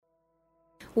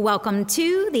Welcome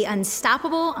to the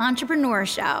Unstoppable Entrepreneur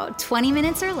Show, 20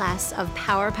 minutes or less of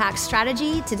power-packed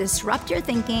strategy to disrupt your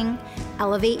thinking,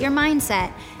 elevate your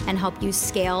mindset, and help you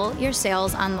scale your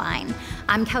sales online.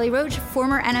 I'm Kelly Roach,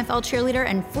 former NFL cheerleader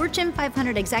and Fortune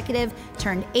 500 executive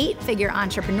turned 8-figure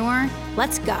entrepreneur.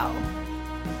 Let's go.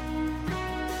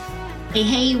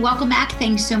 Hey, welcome back.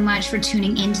 Thanks so much for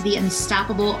tuning into the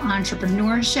Unstoppable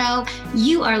Entrepreneur Show.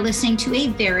 You are listening to a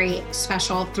very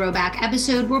special throwback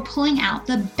episode. We're pulling out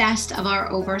the best of our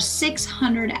over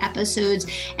 600 episodes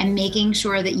and making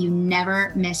sure that you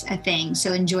never miss a thing.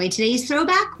 So enjoy today's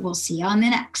throwback. We'll see you on the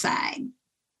next side.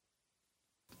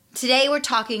 Today, we're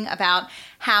talking about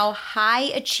how high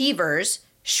achievers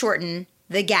shorten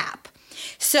the gap.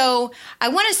 So I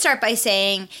want to start by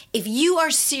saying, if you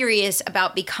are serious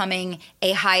about becoming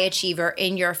a high achiever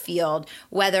in your field,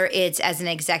 whether it's as an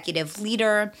executive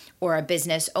leader or a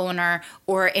business owner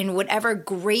or in whatever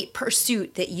great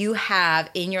pursuit that you have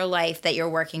in your life that you're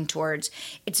working towards,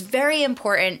 it's very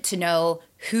important to know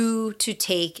who to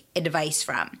take advice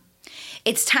from.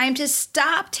 It's time to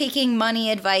stop taking money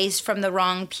advice from the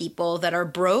wrong people that are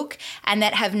broke and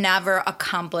that have never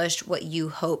accomplished what you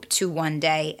hope to one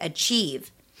day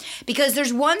achieve. Because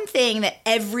there's one thing that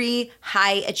every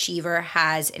high achiever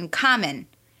has in common.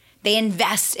 They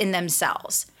invest in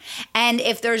themselves. And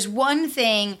if there's one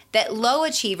thing that low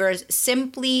achievers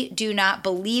simply do not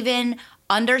believe in,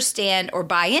 understand, or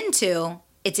buy into,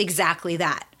 it's exactly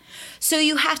that. So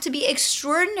you have to be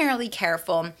extraordinarily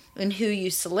careful in who you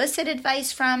solicit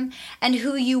advice from and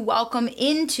who you welcome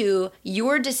into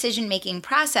your decision-making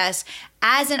process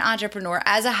as an entrepreneur,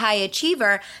 as a high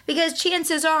achiever, because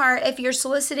chances are if you're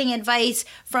soliciting advice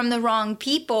from the wrong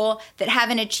people that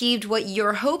haven't achieved what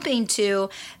you're hoping to,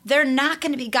 they're not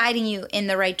going to be guiding you in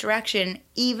the right direction,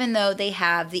 even though they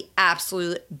have the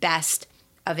absolute best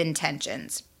of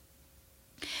intentions.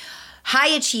 High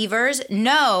achievers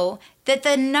know that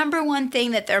the number one thing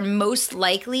that they're most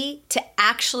likely to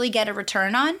actually get a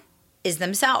return on is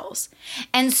themselves.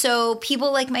 And so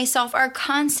people like myself are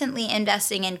constantly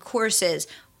investing in courses,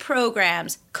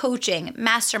 programs, coaching,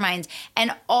 masterminds,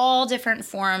 and all different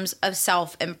forms of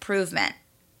self-improvement.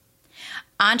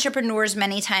 Entrepreneurs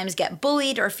many times get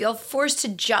bullied or feel forced to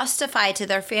justify to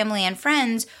their family and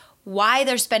friends why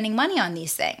they're spending money on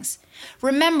these things.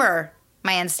 Remember,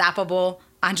 my unstoppable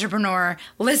entrepreneur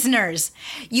listeners,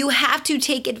 you have to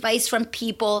take advice from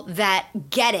people that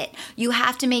get it. You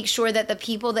have to make sure that the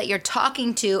people that you're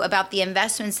talking to about the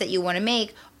investments that you want to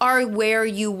make are where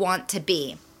you want to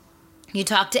be. You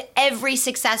talk to every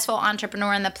successful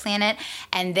entrepreneur on the planet,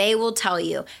 and they will tell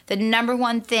you the number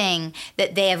one thing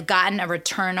that they have gotten a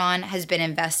return on has been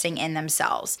investing in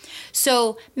themselves.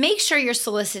 So make sure you're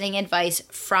soliciting advice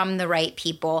from the right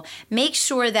people. Make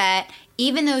sure that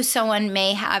even though someone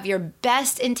may have your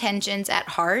best intentions at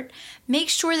heart, make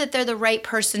sure that they're the right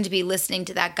person to be listening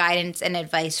to that guidance and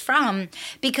advice from,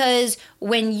 because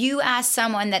when you ask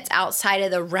someone that's outside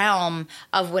of the realm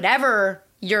of whatever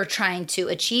you're trying to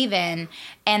achieve in,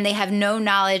 and they have no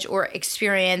knowledge or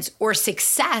experience or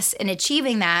success in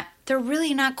achieving that, they're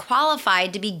really not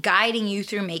qualified to be guiding you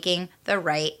through making the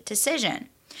right decision.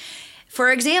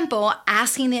 For example,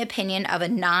 asking the opinion of a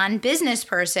non-business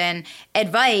person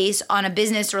advice on a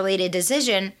business-related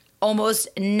decision almost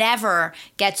never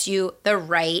gets you the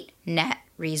right net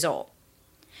result.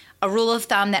 A rule of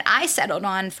thumb that I settled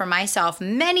on for myself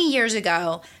many years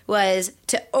ago was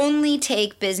to only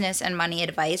take business and money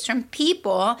advice from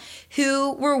people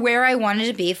who were where I wanted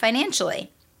to be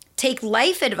financially. Take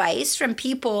life advice from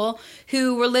people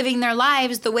who were living their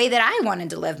lives the way that I wanted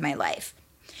to live my life.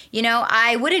 You know,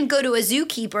 I wouldn't go to a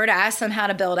zookeeper to ask them how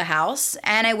to build a house,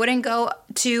 and I wouldn't go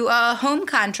to a home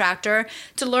contractor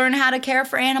to learn how to care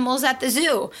for animals at the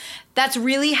zoo. That's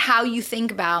really how you think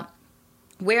about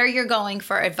where you're going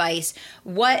for advice,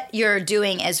 what you're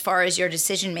doing as far as your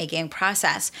decision-making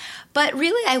process. But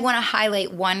really, I want to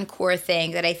highlight one core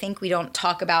thing that I think we don't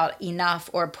talk about enough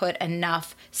or put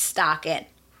enough stock in,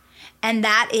 and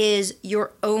that is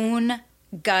your own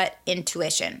gut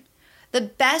intuition. The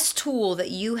best tool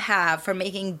that you have for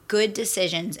making good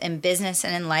decisions in business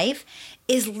and in life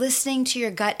is listening to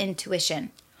your gut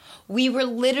intuition. We were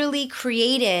literally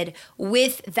created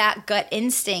with that gut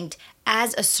instinct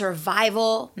as a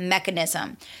survival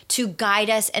mechanism to guide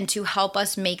us and to help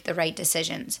us make the right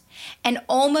decisions. And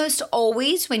almost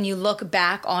always when you look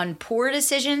back on poor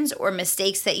decisions or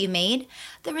mistakes that you made,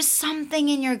 there was something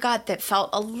in your gut that felt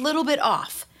a little bit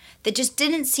off, that just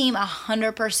didn't seem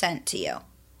 100% to you.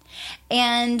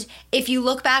 And if you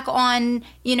look back on,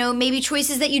 maybe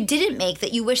choices that you didn't make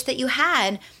that you wish that you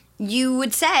had, you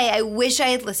would say, I wish I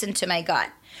had listened to my gut.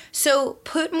 So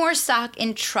put more stock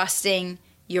in trusting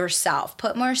yourself.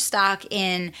 Put more stock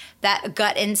in that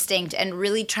gut instinct and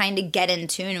really trying to get in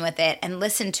tune with it and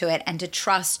listen to it and to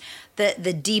trust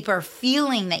the deeper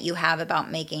feeling that you have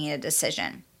about making a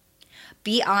decision.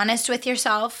 Be honest with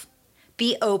yourself,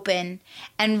 be open,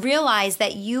 and realize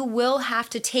that you will have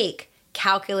to take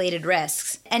calculated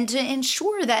risks and to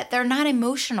ensure that they're not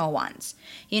emotional ones.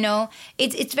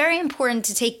 It's very important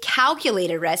to take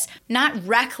calculated risks, not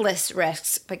reckless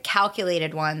risks, but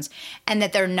calculated ones, and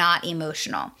that they're not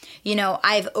emotional.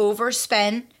 I've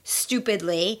overspent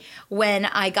stupidly when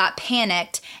I got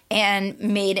panicked and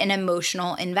made an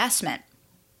emotional investment.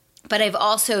 But I've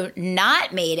also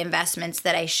not made investments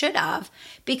that I should have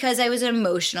because I was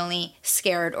emotionally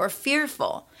scared or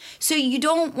fearful. So you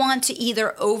don't want to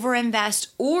either overinvest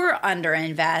or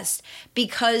underinvest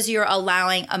because you're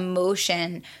allowing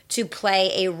emotion to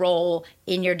play a role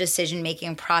in your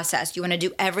decision-making process. You want to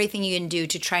do everything you can do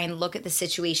to try and look at the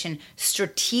situation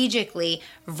strategically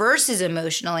versus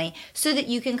emotionally so that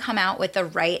you can come out with the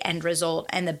right end result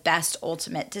and the best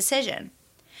ultimate decision.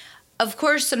 Of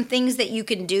course, some things that you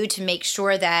can do to make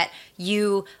sure that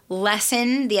you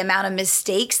lessen the amount of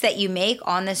mistakes that you make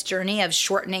on this journey of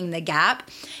shortening the gap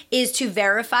is to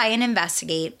verify and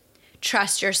investigate,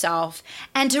 trust yourself,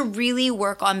 and to really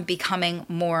work on becoming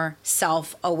more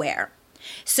self-aware.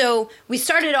 So we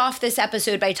started off this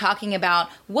episode by talking about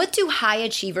what do high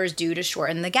achievers do to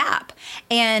shorten the gap?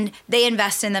 And they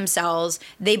invest in themselves.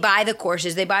 They buy the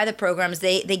courses. They buy the programs.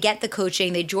 They get the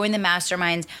coaching. They join the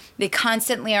masterminds. They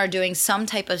constantly are doing some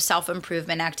type of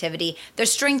self-improvement activity. They're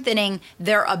strengthening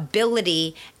their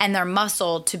ability and their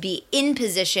muscle to be in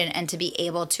position and to be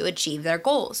able to achieve their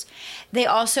goals. They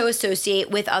also associate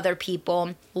with other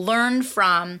people, learn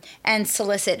from, and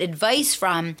solicit advice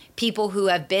from people who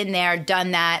have been there,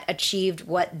 done that, achieved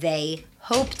what they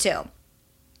hope to.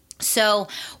 So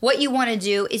what you want to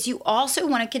do is you also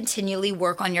want to continually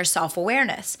work on your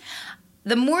self-awareness.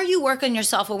 The more you work on your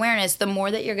self-awareness, the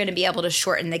more that you're going to be able to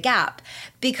shorten the gap,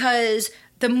 because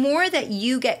the more that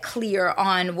you get clear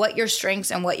on what your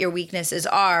strengths and what your weaknesses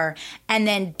are and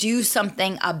then do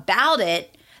something about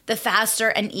it, the faster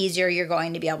and easier you're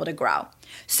going to be able to grow.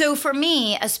 So for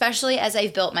me, especially as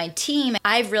I've built my team,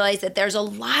 I've realized that there's a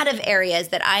lot of areas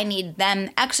that I need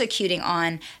them executing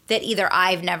on that either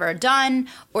I've never done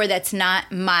or that's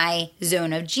not my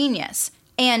zone of genius.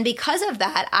 And because of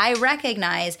that, I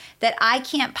recognize that I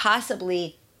can't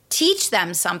possibly teach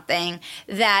them something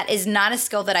that is not a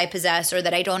skill that I possess or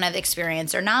that I don't have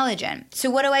experience or knowledge in. So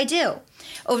what do?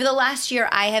 Over the last year,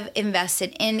 I have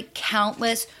invested in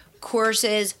countless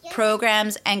courses,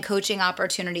 programs, and coaching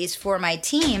opportunities for my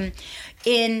team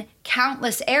in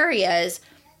countless areas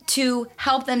to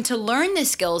help them to learn the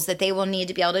skills that they will need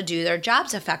to be able to do their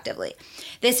jobs effectively.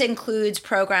 This includes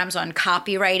programs on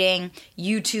copywriting,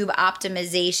 YouTube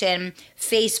optimization,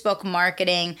 Facebook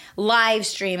marketing, live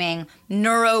streaming,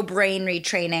 neuro brain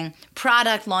retraining,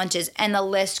 product launches, and the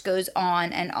list goes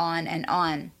on and on and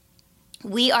on.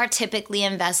 We are typically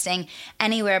investing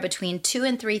anywhere between $2,000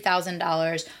 and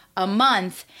 $3,000 a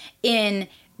month in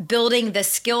building the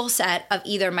skill set of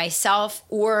either myself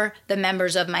or the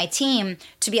members of my team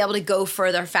to be able to go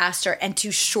further faster and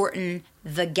to shorten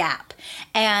the gap.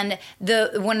 And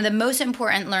one of the most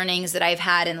important learnings that I've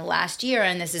had in the last year,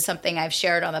 and this is something I've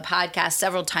shared on the podcast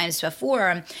several times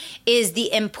before, is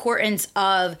the importance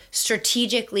of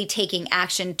strategically taking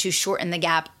action to shorten the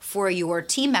gap for your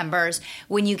team members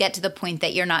when you get to the point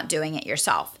that you're not doing it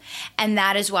yourself. And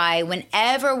that is why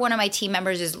whenever one of my team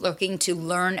members is looking to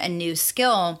learn a new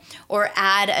skill or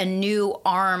add a new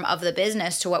arm of the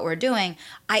business to what we're doing,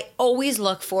 I always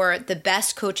look for the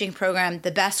best coaching program,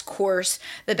 the best course,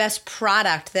 the best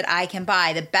product that I can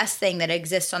buy, the best thing that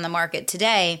exists on the market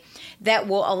today that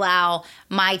will allow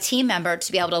my team member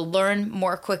to be able to learn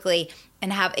more quickly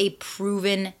and have a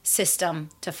proven system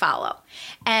to follow.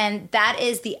 And that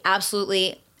is the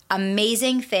absolutely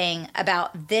amazing thing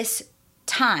about this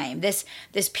time, this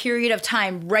period of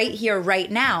time right here, right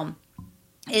now,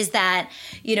 is that,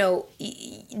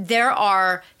 there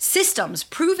are systems,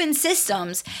 proven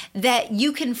systems that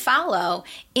you can follow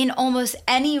in almost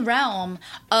any realm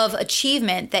of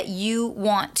achievement that you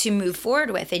want to move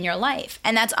forward with in your life.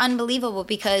 And that's unbelievable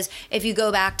because if you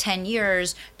go back 10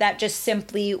 years, that just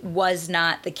simply was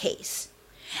not the case.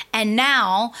 And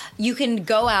now you can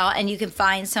go out and you can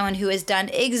find someone who has done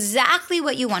exactly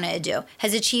what you wanted to do,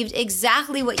 has achieved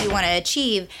exactly what you want to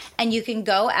achieve, and you can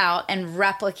go out and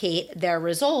replicate their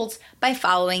results by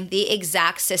following the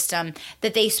exact system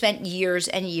that they spent years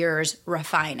and years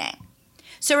refining.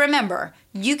 So remember,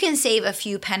 you can save a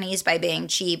few pennies by being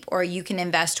cheap, or you can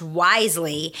invest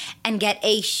wisely and get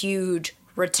a huge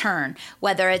return,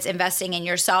 whether it's investing in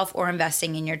yourself or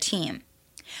investing in your team.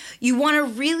 You want to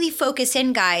really focus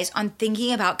in, guys, on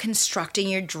thinking about constructing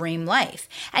your dream life.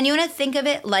 And you want to think of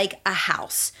it like a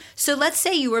house. So let's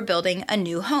say you were building a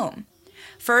new home.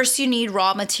 First, you need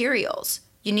raw materials.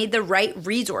 You need the right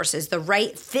resources, the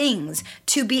right things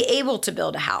to be able to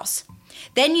build a house.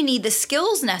 Then you need the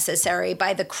skills necessary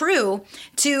by the crew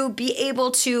to be able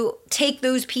to take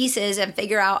those pieces and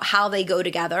figure out how they go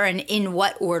together and in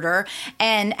what order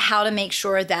and how to make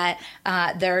sure that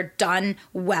they're done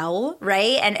well,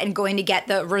 right? And going to get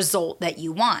the result that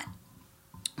you want.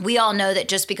 We all know that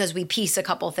just because we piece a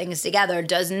couple things together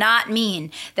does not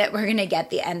mean that we're going to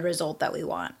get the end result that we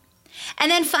want.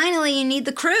 And then finally, you need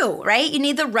the crew, right? You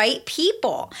need the right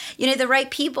people. You need the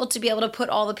right people to be able to put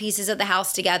all the pieces of the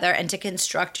house together and to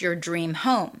construct your dream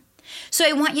home. So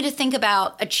I want you to think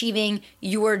about achieving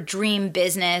your dream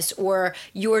business or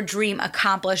your dream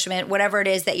accomplishment, whatever it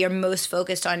is that you're most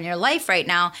focused on in your life right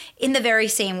now, in the very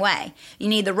same way. You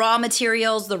need the raw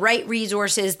materials, the right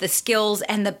resources, the skills,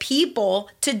 and the people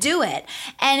to do it.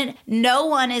 And no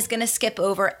one is going to skip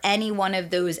over any one of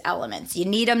those elements. You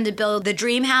need them to build the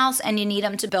dream house and you need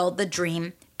them to build the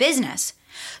dream business.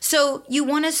 So you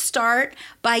want to start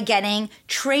by getting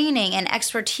training and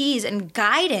expertise and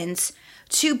guidance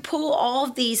to pull all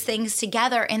of these things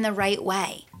together in the right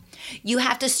way. You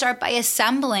have to start by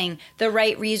assembling the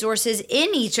right resources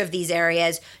in each of these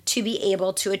areas to be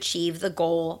able to achieve the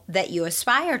goal that you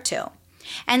aspire to.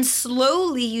 And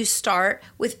slowly you start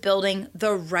with building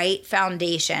the right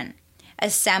foundation.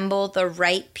 Assemble the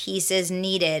right pieces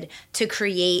needed to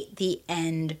create the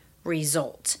end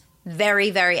result. Very,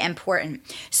 very important.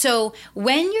 So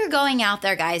when you're going out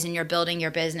there, guys, and you're building your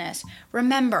business,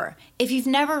 remember, if you've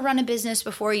never run a business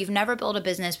before, you've never built a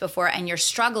business before, and you're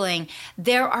struggling,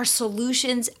 there are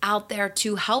solutions out there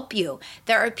to help you.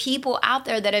 There are people out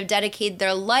there that have dedicated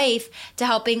their life to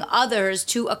helping others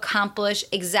to accomplish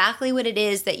exactly what it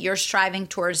is that you're striving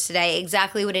towards today,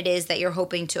 exactly what it is that you're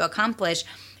hoping to accomplish.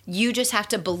 You just have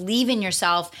to believe in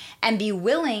yourself and be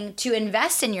willing to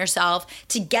invest in yourself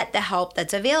to get the help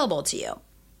that's available to you.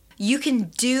 You can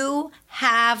do,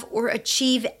 have, or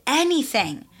achieve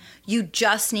anything. You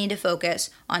just need to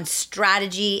focus on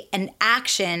strategy and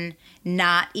action,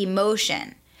 not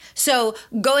emotion. So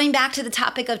going back to the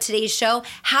topic of today's show,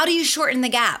 how do you shorten the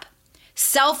gap?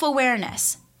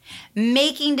 Self-awareness.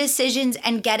 Making decisions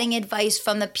and getting advice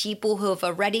from the people who have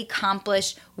already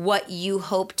accomplished what you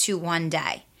hope to one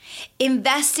day.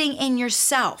 Investing in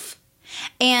yourself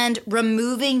and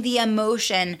removing the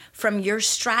emotion from your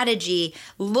strategy,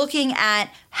 looking at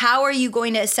how are you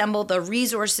going to assemble the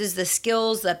resources, the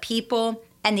skills, the people,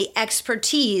 and the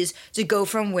expertise to go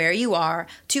from where you are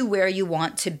to where you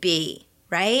want to be,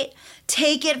 right?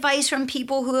 Take advice from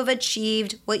people who have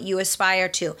achieved what you aspire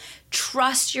to.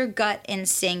 Trust your gut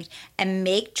instinct and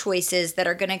make choices that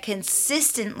are going to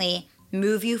consistently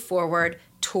move you forward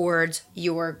towards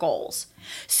your goals.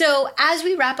 So as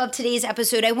we wrap up today's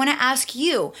episode, I want to ask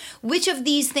you, which of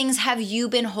these things have you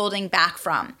been holding back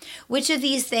from? Which of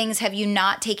these things have you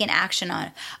not taken action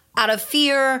on? Out of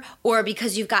fear or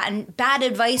because you've gotten bad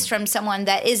advice from someone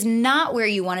that is not where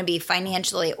you want to be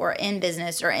financially or in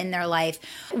business or in their life?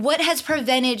 What has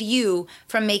prevented you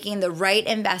from making the right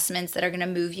investments that are going to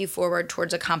move you forward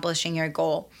towards accomplishing your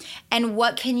goal? And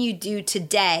what can you do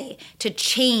today to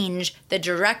change the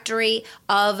trajectory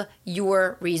of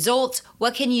your results?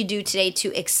 What can you do today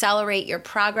to accelerate your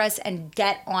progress and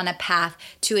get on a path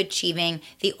to achieving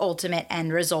the ultimate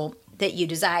end result that you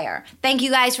desire? Thank you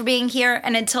guys for being here.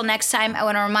 And until next time, I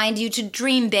want to remind you to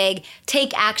dream big,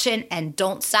 take action, and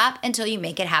don't stop until you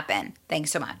make it happen.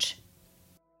 Thanks so much.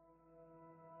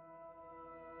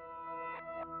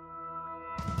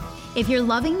 If you're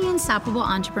loving the Unstoppable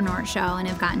Entrepreneur Show and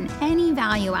have gotten any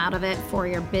value out of it for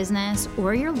your business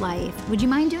or your life, would you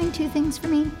mind doing two things for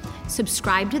me?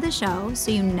 Subscribe to the show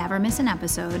so you never miss an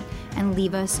episode, and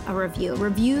leave us a review.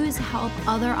 Reviews help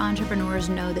other entrepreneurs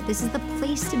know that this is the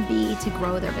place to be to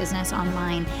grow their business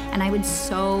online. And I would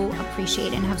so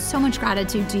appreciate and have so much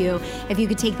gratitude to you if you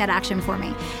could take that action for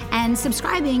me. And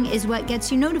subscribing is what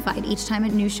gets you notified each time a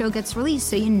new show gets released,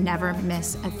 so you never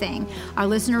miss a thing. Our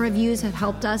listener reviews have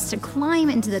helped us to climb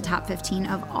into the top 15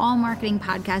 of all marketing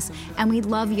podcasts, and we'd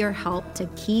love your help to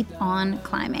keep on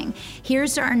climbing.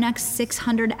 Here's to our next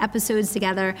 600 episodes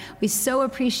together. We so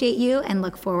appreciate you and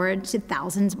look forward to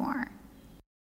thousands more.